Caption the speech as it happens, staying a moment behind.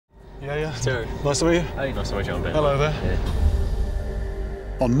Yeah. Terry. Nice to meet you. Hey, nice to meet you. Hello there. Yeah.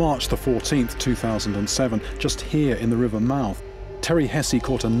 On March the 14th, 2007, just here in the river mouth, Terry Hesse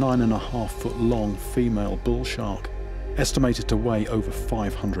caught a 9.5-foot long female bull shark, estimated to weigh over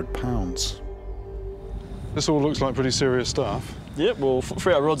 500 pounds. This all looks like pretty serious stuff. Yep, well,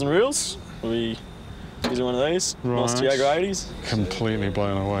 free out rods and reels. We'll be using one of these. Nice Tiago 80s. Completely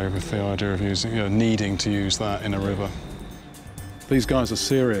blown away with the idea of using, needing to use that in a river. These guys are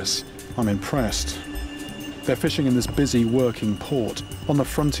serious. I'm impressed. They're fishing in this busy working port on the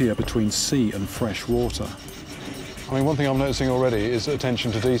frontier between sea and fresh water. I mean, one thing I'm noticing already is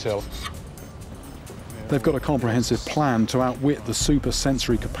attention to detail. They've got a comprehensive plan to outwit the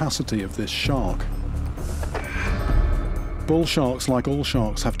supersensory capacity of this shark. Bull sharks, like all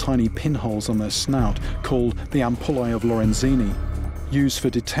sharks, have tiny pinholes on their snout called the ampullae of Lorenzini, used for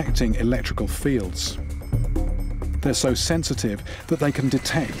detecting electrical fields. They're so sensitive that they can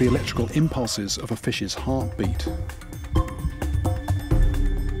detect the electrical impulses of a fish's heartbeat.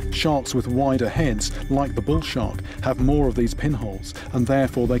 Sharks with wider heads, like the bull shark, have more of these pinholes, and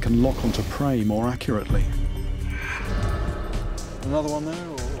therefore they can lock onto prey more accurately. Another one there?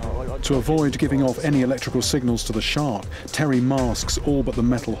 To avoid giving off any electrical signals to the shark, Terry masks all but the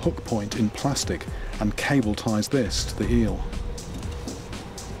metal hook point in plastic and cable ties this to the eel.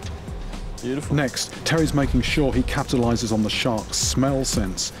 Beautiful. Next, Terry's making sure he capitalises on the shark's smell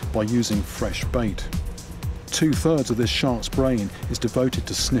sense by using fresh bait. 2/3 of this shark's brain is devoted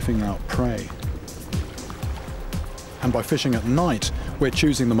to sniffing out prey. And by fishing at night, we're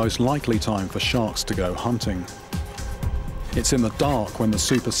choosing the most likely time for sharks to go hunting. It's in the dark when the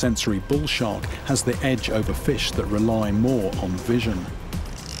supersensory bull shark has the edge over fish that rely more on vision.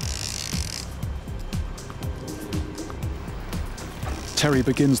 Terry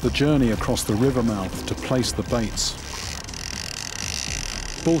begins the journey across the river mouth to place the baits.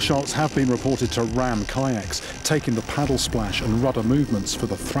 Bull sharks have been reported to ram kayaks, taking the paddle splash and rudder movements for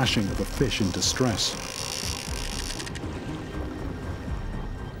the thrashing of a fish in distress.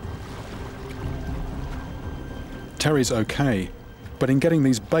 Terry's okay, but in getting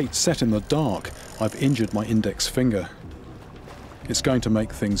these baits set in the dark, I've injured my index finger. It's going to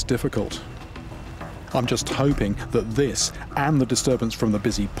make things difficult. I'm just hoping that this and the disturbance from the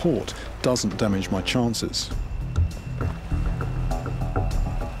busy port doesn't damage my chances.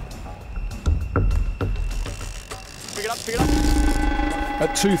 Pick it up.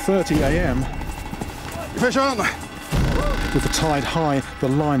 At 2:30 a.m, Fish, aren't they? with the tide high, the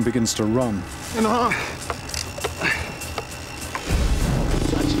line begins to run. In the heart.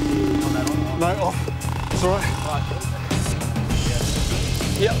 No, off. It's all right.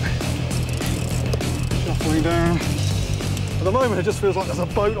 Yep. Shuffling down. At the moment, it just feels like there's a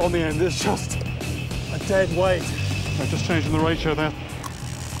boat on the end. It's just a dead weight. I'm just changing the ratio there.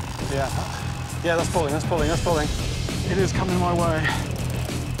 Yeah, that's pulling. It is coming my way.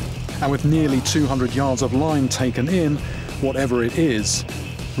 And with nearly 200 yards of line taken in, whatever it is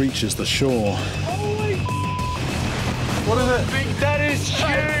reaches the shore. Holy What is it? that is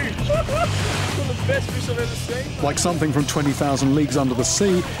huge! One of the best fish I've ever seen. Like something from 20,000 leagues under the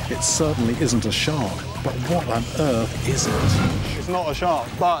sea, it certainly isn't a shark. But what on earth is it? It's not a shark,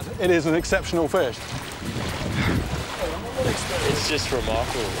 but it is an exceptional fish. It's just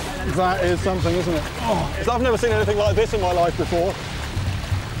remarkable. That is something, isn't it? Oh, I've never seen anything like this in my life before.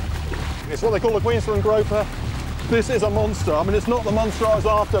 It's what they call a Queensland groper. This is a monster. I mean, it's not the monster I was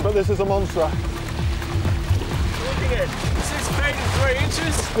after, but this is a monster. Look at it. This is big 3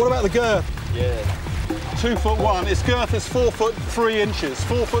 inches. What about the girth? Yeah. 2'1". Its girth is 4 foot 3 inches.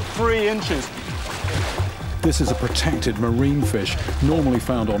 4 foot 3 inches. This is a protected marine fish, normally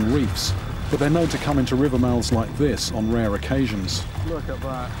found on reefs, but they're known to come into river mouths like this on rare occasions. Look at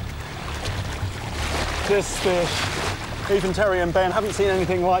that. This fish, even Terry and Ben haven't seen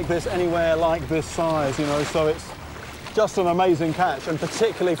anything like this anywhere like this size, so it's just an amazing catch, and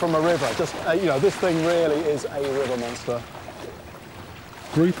particularly from a river. Just, this thing really is a river monster.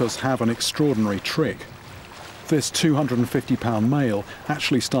 Groupers have an extraordinary trick. This 250-pound male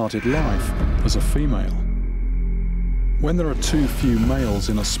actually started life as a female. When there are too few males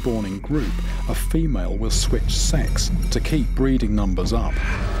in a spawning group, a female will switch sex to keep breeding numbers up.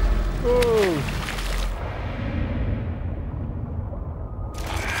 Ooh.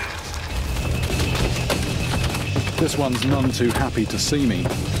 This one's none too happy to see me.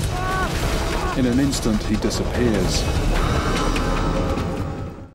 In an instant, he disappears.